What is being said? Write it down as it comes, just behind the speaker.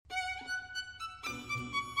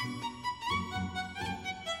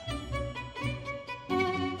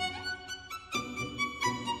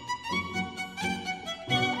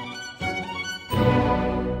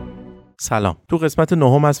سلام. تو قسمت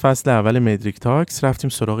نهم از فصل اول مدریک تاکس رفتیم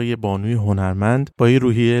سراغ یه بانوی هنرمند با یه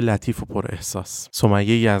روحیه لطیف و پر احساس.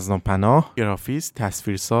 سمیه یزدانپناه، گرافیست،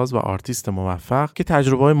 تصویرساز و آرتیست موفق که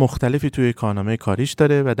تجربه‌های مختلفی توی کارنامه کاریش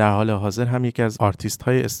داره و در حال حاضر هم یکی از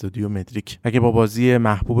آرتیست‌های استودیو مدریک. اگه با بازی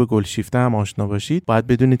محبوب گلشیفته هم آشنا باشید، باید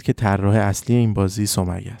بدونید که طراح اصلی این بازی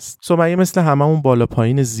سمیه است. سمیه مثل هممون بالا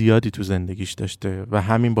پایین زیادی تو زندگیش داشته و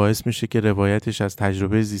همین باعث میشه که روایتش از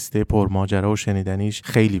تجربه زیسته پرماجرا و شنیدنیش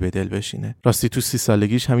خیلی به دل بشینه. راستی تو 30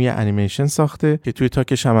 سالگیش هم یه انیمیشن ساخته که توی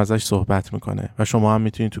تاکش هم ازش صحبت میکنه و شما هم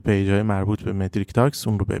میتونید تو پیجای مربوط به مدریک تاکس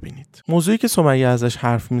اون رو ببینید. موضوعی که سمیه ازش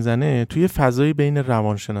حرف میزنه توی فضایی بین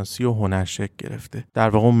روانشناسی و هنر شکل گرفته. در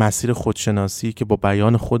واقع اون مسیر خودشناسی که با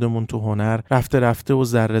بیان خودمون تو هنر رفته رفته و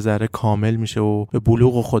ذره ذره کامل میشه و به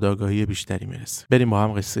بلوغ و خودآگاهی بیشتری میرسه. بریم با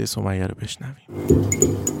هم قصه سمیه رو بشنویم.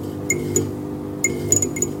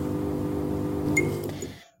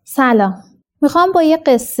 سلام. میخوام با یه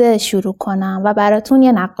قصه شروع کنم و براتون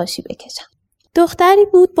یه نقاشی بکشم. دختری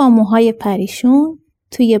بود با موهای پریشون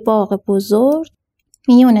توی باغ بزرگ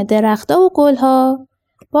میون درخت‌ها و گل‌ها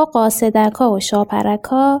با قاصدک‌ها و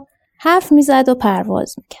شاپرک‌ها حرف میزد و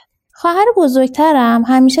پرواز میکرد. خواهر بزرگترم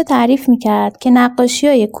همیشه تعریف میکرد که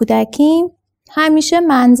نقاشی‌های کودکیم همیشه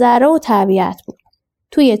منظره و طبیعت بود.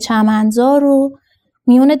 توی چمنزار و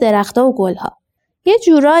میون درخت‌ها و گل‌ها. یه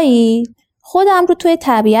جورایی خودم رو توی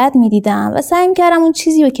طبیعت میدیدم و سعی میکردم اون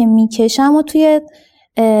چیزی رو که میکشم و توی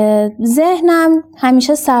ذهنم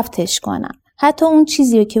همیشه ثبتش کنم. حتی اون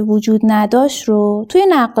چیزی رو که وجود نداشت رو توی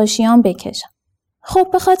نقاشیام بکشم.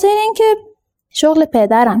 خب به خاطر اینکه شغل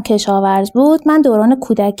پدرم کشاورز بود، من دوران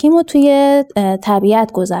کودکیمو توی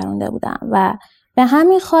طبیعت گذرونده بودم و به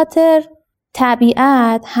همین خاطر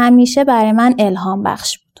طبیعت همیشه برای من الهام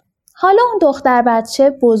بخش بود. حالا اون دختر بچه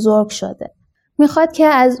بزرگ شده. میخواد که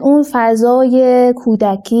از اون فضای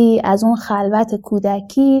کودکی، از اون خلوت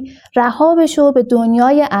کودکی رها بشه و به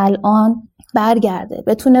دنیای الان برگرده،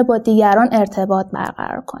 بتونه با دیگران ارتباط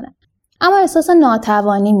برقرار کنه. اما احساس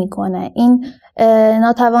ناتوانی میکنه. این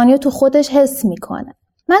ناتوانی رو تو خودش حس میکنه.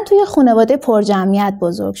 من توی خانواده پرجمعیت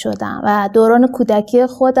بزرگ شدم و دوران کودکی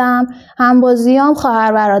خودم همبازیام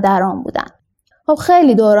خواهر برادرام بودن. خب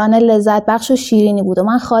خیلی دوران لذت بخش و شیرینی بود و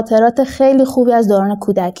من خاطرات خیلی خوبی از دوران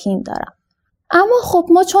کودکیم دارم. اما خب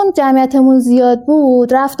ما چون جمعیتمون زیاد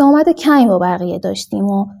بود، رفت آمد کمی با بقیه داشتیم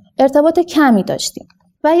و ارتباط کمی داشتیم.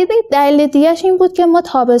 و یه دلیل دیگه‌اش این بود که ما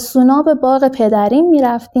تابستونا به باغ پدریم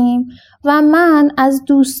میرفتیم و من از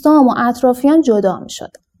دوستام و اطرافیان جدا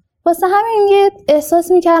میشدم. واسه همین یه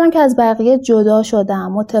احساس میکردم که از بقیه جدا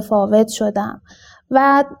شدم، متفاوت شدم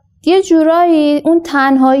و یه جورایی اون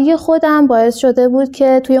تنهایی خودم باعث شده بود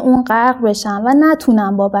که توی اون غرق بشم و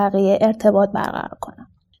نتونم با بقیه ارتباط برقرار کنم.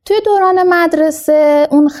 توی دوران مدرسه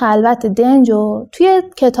اون خلوت دنجو توی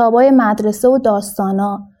کتابای مدرسه و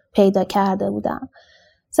داستانا پیدا کرده بودم.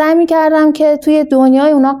 سعی می‌کردم که توی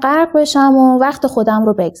دنیای اونا غرق بشم و وقت خودم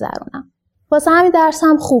رو بگذرونم. واسه همین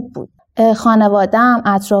درسم خوب بود. خانواده‌ام،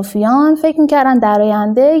 اطرافیان فکر می‌کردن در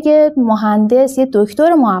آینده یه مهندس، یه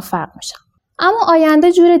دکتر موفق میشم. اما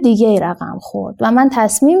آینده جور دیگه‌ای رقم خورد و من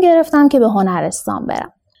تصمیم گرفتم که به هنرستان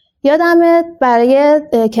برم. یادمه برای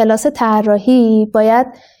کلاس طراحی باید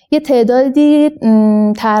یه تعدادی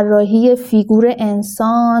طراحی فیگور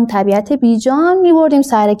انسان، طبیعت بیجان می‌بردیم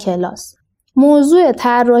سر کلاس. موضوع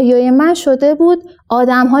طراحی‌های من شده بود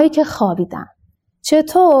آدم‌هایی که خوابیدن.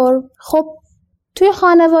 چطور؟ خب توی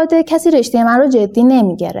خانواده کسی رشته من رو جدی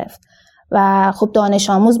نمی‌گرفت و خب دانش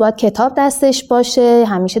آموز باید کتاب دستش باشه،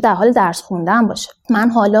 همیشه در حال درس خوندن باشه. من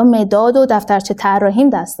حالا مداد و دفترچه طراحیم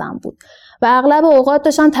دستم بود و اغلب اوقات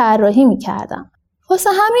داشتم طراحی می‌کردم. واسه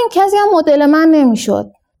همین کسی هم مدل من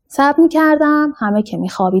نمی‌شد. صبر می‌کردم، همه که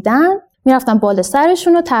می‌خوابیدن می‌رفتم بالا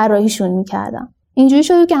سرشون و طراحیشون می‌کردم. اینجوری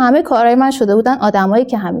شد که همه کارهای من شده بودن آدمایی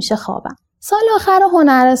که همیشه خوابن. سال آخر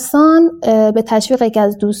هنرستان به تشویق یکی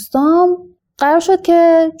از دوستام قرار شد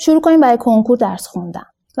که شروع کنیم برای کنکور درس خوندن.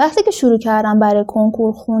 وقتی که شروع کردم برای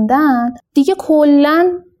کنکور خوندن، دیگه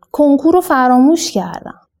کلاً کنکور رو فراموش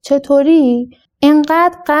کردم. چطوری؟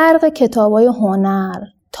 انقدر غرق کتابای هنر،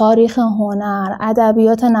 تاریخ هنر،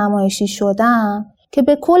 ادبیات نمایشی شدم که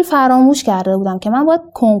به کل فراموش کرده بودم که من باید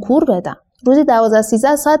کنکور بدم. روزی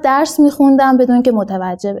 12-13 ساعت درس میخوندم بدون که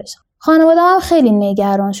متوجه بشم. خانواده هم خیلی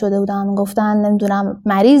نگران شده بودن، گفتن نمیدونم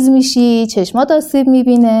مریض میشی، چشمات آسیب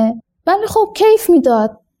میبینه. ولی خب کیف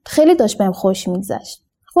میداد، خیلی داشت بهم خوش میگذشت.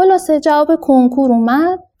 خلاصه جواب کنکور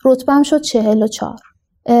اومد، رتبه‌ام شد 44.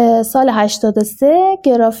 سال 83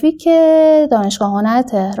 گرافیک دانشگاه هنر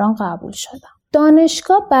تهران قبول شدم.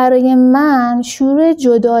 دانشگاه برای من شروع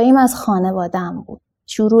جداییم از خانواده‌ام بود.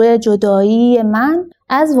 شروع جدایی من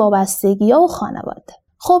از وابستگی‌ها و خانواده.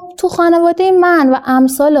 خب تو خانواده من و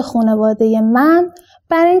امثال خانواده من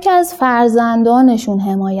برای اینکه از فرزندانشون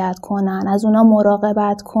حمایت کنن، از اونا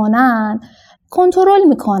مراقبت کنن، کنترل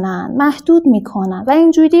میکنن، محدود میکنن و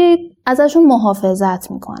اینجوری ازشون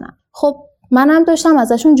محافظت میکنن. خب منم داشتم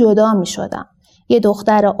ازشون جدا میشدم. یه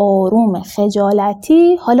دختر آروم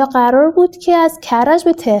خجالتی حالا قرار بود که از کرج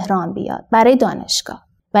به تهران بیاد برای دانشگاه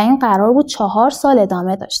و این قرار بود 4 سال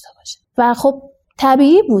ادامه داشته باشه و خب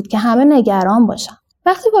طبیعی بود که همه نگران باشن.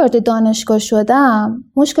 وقتی وارد دانشگاه شدم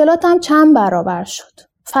مشکلاتم چند برابر شد.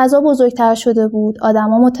 فضا بزرگتر شده بود،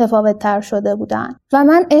 آدما متفاوت‌تر شده بودن و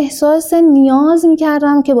من احساس نیاز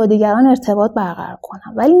می‌کردم که با دیگران ارتباط برقرار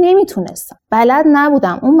کنم ولی نمیتونستم. بلد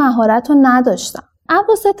نبودم، اون مهارت رو نداشتم.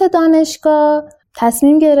 اواسط دانشگاه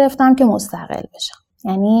تصمیم گرفتم که مستقل بشم.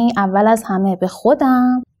 یعنی اول از همه به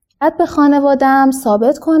خودم، بعد به خانواده‌ام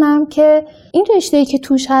ثابت کنم که این رشته‌ای که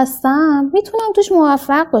توش هستم میتونم توش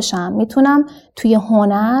موفق باشم، میتونم توی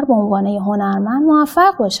هنر به عنوان یه هنرمند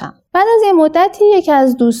موفق باشم. بعد از یه مدتی یکی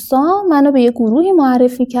از دوستان منو به یه گروهی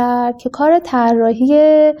معرفی کرد که کار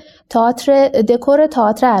طراحی دکور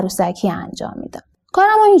تئاتر عروسکی انجام میدم.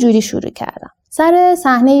 کارمو اینجوری شروع کردم. سر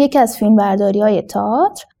صحنه یکی از فیلمبرداری‌های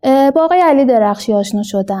تئاتر با آقای علی درخشی آشنا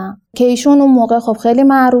شدم که ایشون اون موقع خب خیلی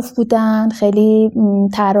معروف بودن، خیلی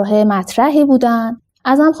طراح مطرحی بودن.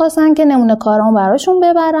 ازم خواستن که نمونه کارامو براشون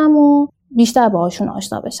ببرم و بیشتر باهاشون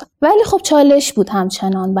آشنا بشم. ولی خب چالش بود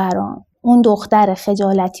همچنان برام. اون دختر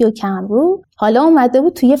خجالتی و کمرو حالا اومده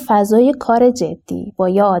بود توی فضای کار جدی با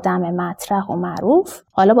یه آدم مطرح و معروف.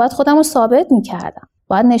 حالا باید خودم رو ثابت می‌کردم.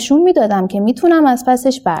 باید نشون میدادم که میتونم از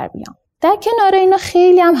پسش بر بیام. در کنار اینا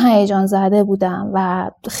خیلی هم هیجان زده بودم و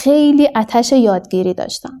خیلی آتش یادگیری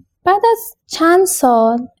داشتم. بعد از چند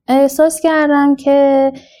سال احساس کردم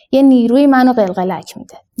که یه نیروی منو قلقلک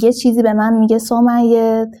میده. یه چیزی به من میگه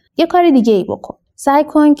سمیه یه کار دیگه ای بکن. سعی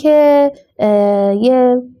کن که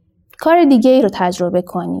یه کار دیگه ای رو تجربه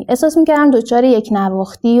کنی. احساس میکردم دچار یک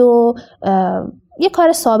نواختی و یه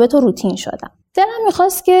کار ثابت و روتین شدم. دلم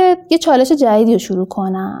میخواست که یه چالش جدیدی رو شروع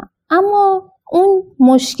کنم. اما اون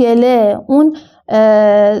مشکله، اون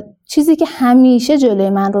چیزی که همیشه جلوی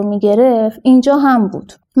من رو میگرفت اینجا هم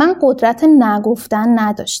بود. من قدرت نگفتن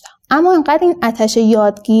نداشتم. اما انقدر این آتش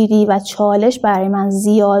یادگیری و چالش برای من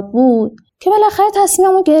زیاد بود که بالاخره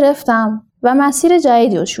تصمیمم رو گرفتم و مسیر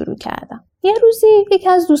جدیدی رو شروع کردم. یه روزی یکی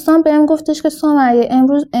از دوستان بهم گفتش که سمیه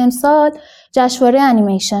امسال جشنواره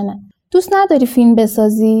انیمیشنه. دوست نداری فیلم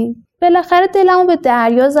بسازی؟ بالاخره دلمو به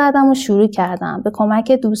دریا زدم و شروع کردم به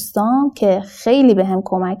کمک دوستام که خیلی بهم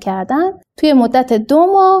کمک کردن. توی مدت 2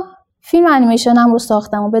 ماه فیلم انیمیشنم رو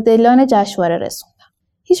ساختم و به دلان جشنواره رسوندم.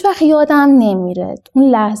 هیچ وقت یادم نمیره اون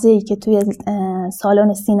لحظه‌ای که توی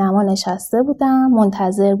سالن سینما نشسته بودم،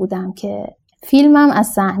 منتظر بودم که فیلمم از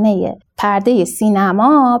صحنه پرده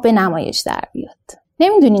سینما به نمایش در بیاد.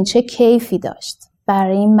 نمیدونین چه کیفی داشت.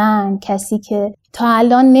 برای من، کسی که تا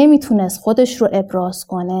الان نمیتونست خودش رو ابراز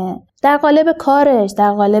کنه در قالب کارش،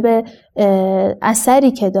 در قالب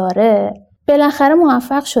اثری که داره، بالاخره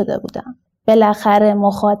موفق شده بودم. بالاخره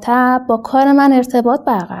مخاطب با کار من ارتباط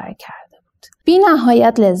برقرار کرده بود. بی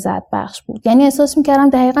نهایت لذت بخش بود. یعنی احساس میکردم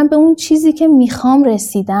دقیقاً به اون چیزی که میخوام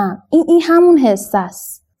رسیدم. این همون حس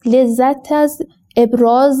است. لذت از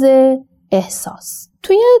ابراز احساس.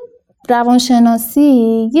 توی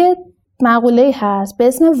روانشناسی یه مقوله هست به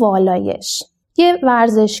اسم والایش. یه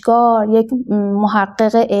ورزشکار، یک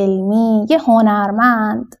محقق علمی، یه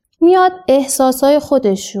هنرمند میاد احساسای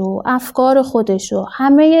خودشو، افکار خودشو،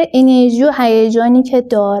 همه انرژی و هیجانی که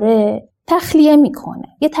داره تخلیه میکنه.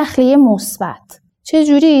 یه تخلیه مثبت.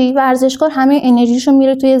 چجوری؟ ورزشکار همه انرژیشو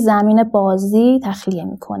میره توی زمین بازی تخلیه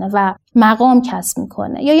میکنه و مقام کسب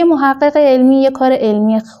میکنه. یا یه محقق علمی یه کار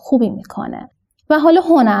علمی خوبی میکنه. و حالا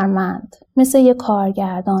هنرمند مثل یه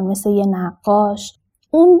کارگردان، مثل یه نقاش،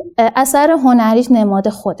 اون اثر هنریش نماد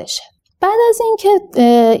خودشه. بعد از اینکه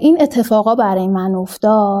این اتفاقا برای من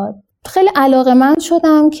افتاد، خیلی علاقه‌مند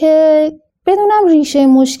شدم که بدونم ریشه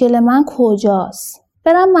مشکل من کجاست.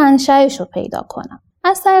 برم منشأش رو پیدا کنم.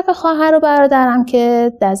 از طریق خواهر و برادرم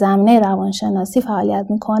که در زمینه روانشناسی فعالیت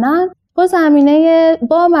میکنن،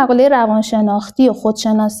 با مقوله روانشناختی و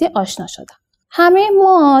خودشناسی آشنا شدم. همه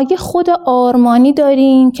ما یه خود آرمانی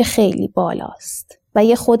داریم که خیلی بالاست و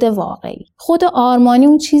یه خود واقعی. خود آرمانی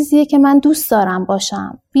اون چیزیه که من دوست دارم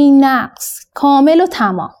باشم، بی نقص، کامل و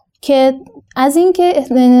تمام، که از اینکه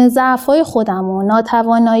ضعف‌های خودم و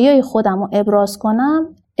ناتوانایی‌های خودم رو ابراز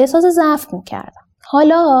کنم احساس ضعف می‌کردم.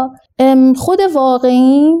 حالا خود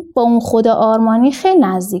واقعی با اون خود آرمانی خیلی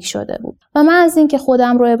نزدیک شده بود و من از اینکه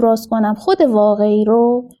خودم رو ابراز کنم، خود واقعی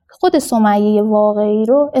رو خود سمیه واقعی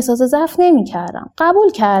رو احساس ضعف نمی‌کردم.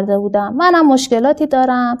 قبول کرده بودم منم مشکلاتی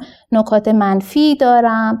دارم، نکات منفی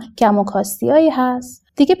دارم، کم و کاستیایی هست.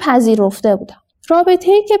 دیگه پذیرفته بودم.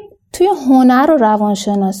 رابطه‌ای که توی هنر و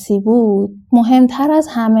روانشناسی بود، مهمتر از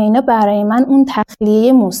همه اینا برای من اون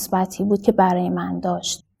تخلیه مثبتی بود که برای من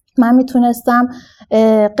داشت. من میتونستم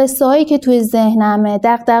قصه هایی که توی ذهنمه،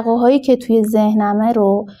 دغدغه هایی که توی ذهنمه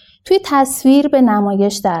رو توی تصویر به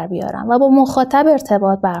نمایش در بیارم و با مخاطب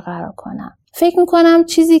ارتباط برقرار کنم. فکر میکنم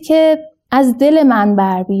چیزی که از دل من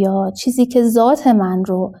بر بیاد، چیزی که ذات من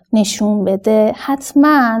رو نشون بده،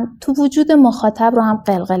 حتما تو وجود مخاطب رو هم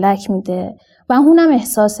قلقلک میده و اونم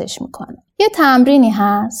احساسش میکنه. یه تمرینی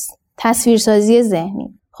هست، تصویرسازی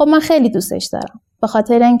ذهنی. خب من خیلی دوستش دارم. به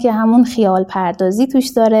خاطر اینکه همون خیال پردازی توش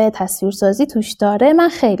داره، تصویرسازی توش داره، من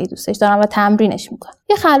خیلی دوستش دارم و تمرینش میکنم.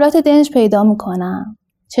 یه خلوت دنج پیدا میکنم،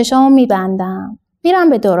 چشامو میبندم، میرم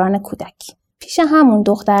به دوران کودکی. پیش همون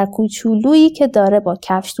دختر کوچولویی که داره با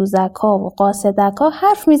کفش دوزکا و قاصدکا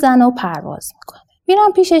حرف میزنه و پرواز میکنه.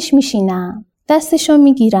 میرم پیشش میشینم، دستشو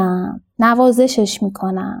میگیرم، نوازشش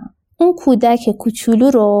میکنم. اون کودک کوچولو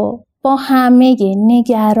رو با همه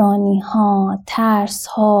نگرانی‌ها،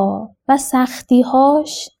 ترس‌ها و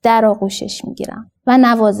سختی‌هاش در آغوشش میگیرم و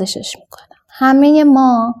نوازشش میکنم. همه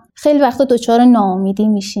ما خیلی وقتا دچار ناامیدی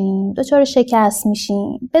میشیم، دچار شکست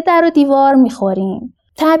میشیم، به در و دیوار میخوریم.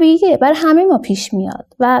 طبیعیه، برای همه ما پیش میاد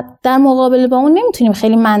و در مقابل با اون نمیتونیم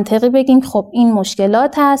خیلی منطقی بگیم خب این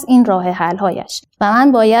مشکلات هست، این راه حل هایش و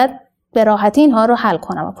من باید به راحتی اینها رو حل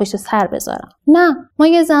کنم و پشت سر بذارم. نه، ما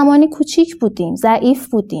یه زمانی کوچیک بودیم، ضعیف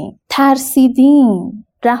بودیم، ترسیدیم،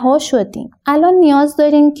 رها شدیم. الان نیاز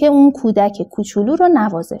داریم که اون کودک کوچولو رو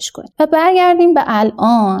نوازش کنیم و برگردیم به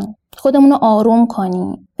الان، خودمون رو آروم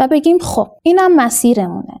کنیم و بگیم خب اینم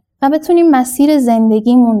مسیرمونه و بتونیم مسیر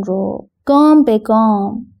زندگیمون رو گام به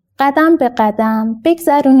گام، قدم به قدم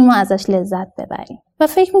بگذرونیم و ازش لذت ببریم. و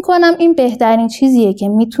فکر میکنم این بهترین چیزیه که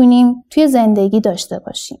میتونیم توی زندگی داشته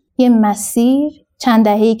باشیم. یه مسیر چند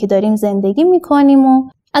دهه‌ای که داریم زندگی میکنیم و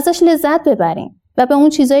ازش لذت ببریم و به اون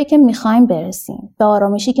چیزایی که میخوایم برسیم، به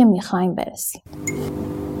آرامشی که میخوایم برسیم.